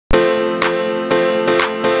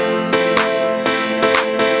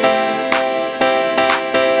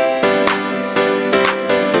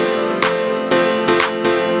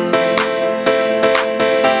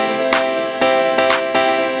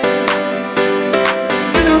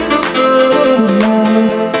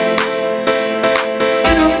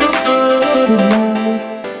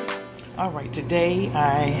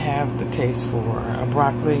I have the taste for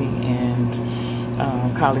broccoli and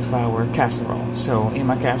cauliflower casserole. So in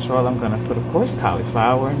my casserole, I'm going to put, of course,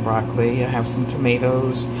 cauliflower and broccoli. I have some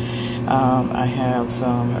tomatoes. I have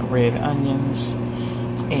some red onions.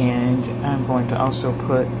 And I'm going to also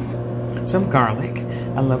put some garlic.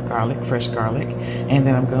 I love garlic, fresh garlic. And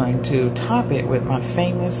then I'm going to top it with my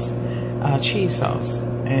famous cheese sauce.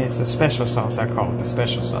 And it's a special sauce. I call it the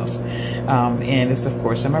special sauce. And it's, of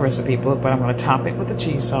course, in my recipe book, but I'm going to top it with the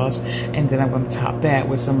cheese sauce. And then I'm going to top that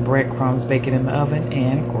with some breadcrumbs, bake it in the oven.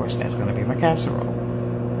 And, of course, that's going to be my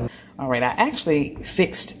casserole. All right, I actually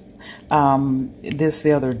fixed this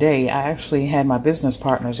the other day. I actually had my business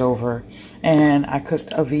partners over and I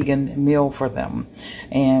cooked a vegan meal for them,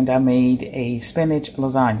 and I made a spinach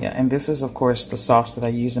lasagna, and this is of course the sauce that I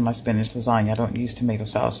use in my spinach lasagna. I don't use tomato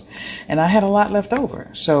sauce, and I had a lot left over,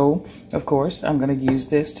 so of course I'm going to use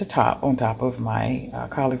this to top on top of my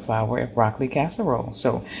cauliflower and broccoli casserole.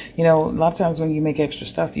 So a lot of times when you make extra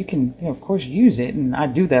stuff, you can of course use it, and I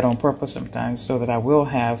do that on purpose sometimes so that I will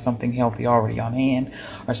have something healthy already on hand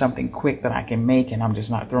or something quick that I can make, and I'm just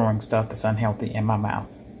not throwing stuff that's unhealthy in my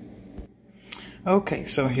mouth. Okay,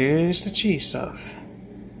 so here's the cheese sauce.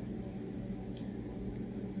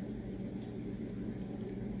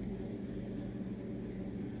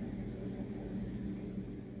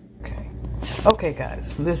 Okay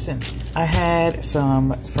guys, listen, I had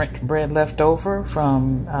some French bread left over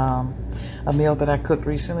from a meal that I cooked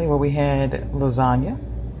recently where we had lasagna,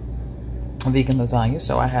 vegan lasagna.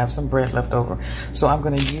 So I have some bread left over, so I'm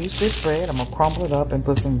going to use this bread. I'm going to crumble it up and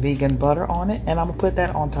put some vegan butter on it, and I'm going to put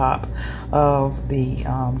that on top of the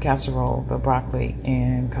casserole, the broccoli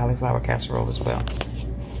and cauliflower casserole as well.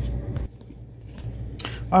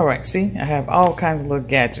 All right, see, I have all kinds of little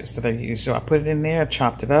gadgets that I use. So I put it in there, I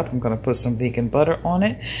chopped it up. I'm going to put some vegan butter on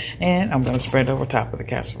it, and I'm going to spread it over top of the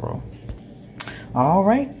casserole. All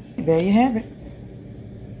right, there you have it.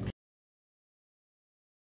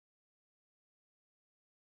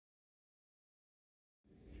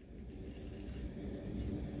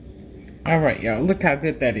 All right, y'all, look how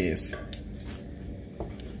good that is.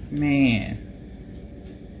 Man.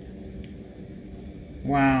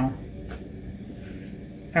 Wow.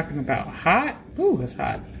 Talking about hot. Ooh, it's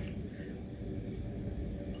hot.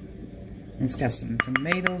 It's got some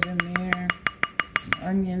tomatoes in there, some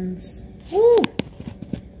onions. Woo!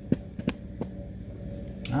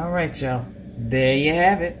 All right, y'all. There you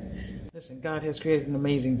have it. Listen, God has created an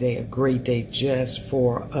amazing day, a great day just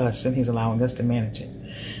for us, and He's allowing us to manage it.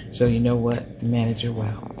 So you know what? Manage it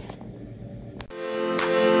well.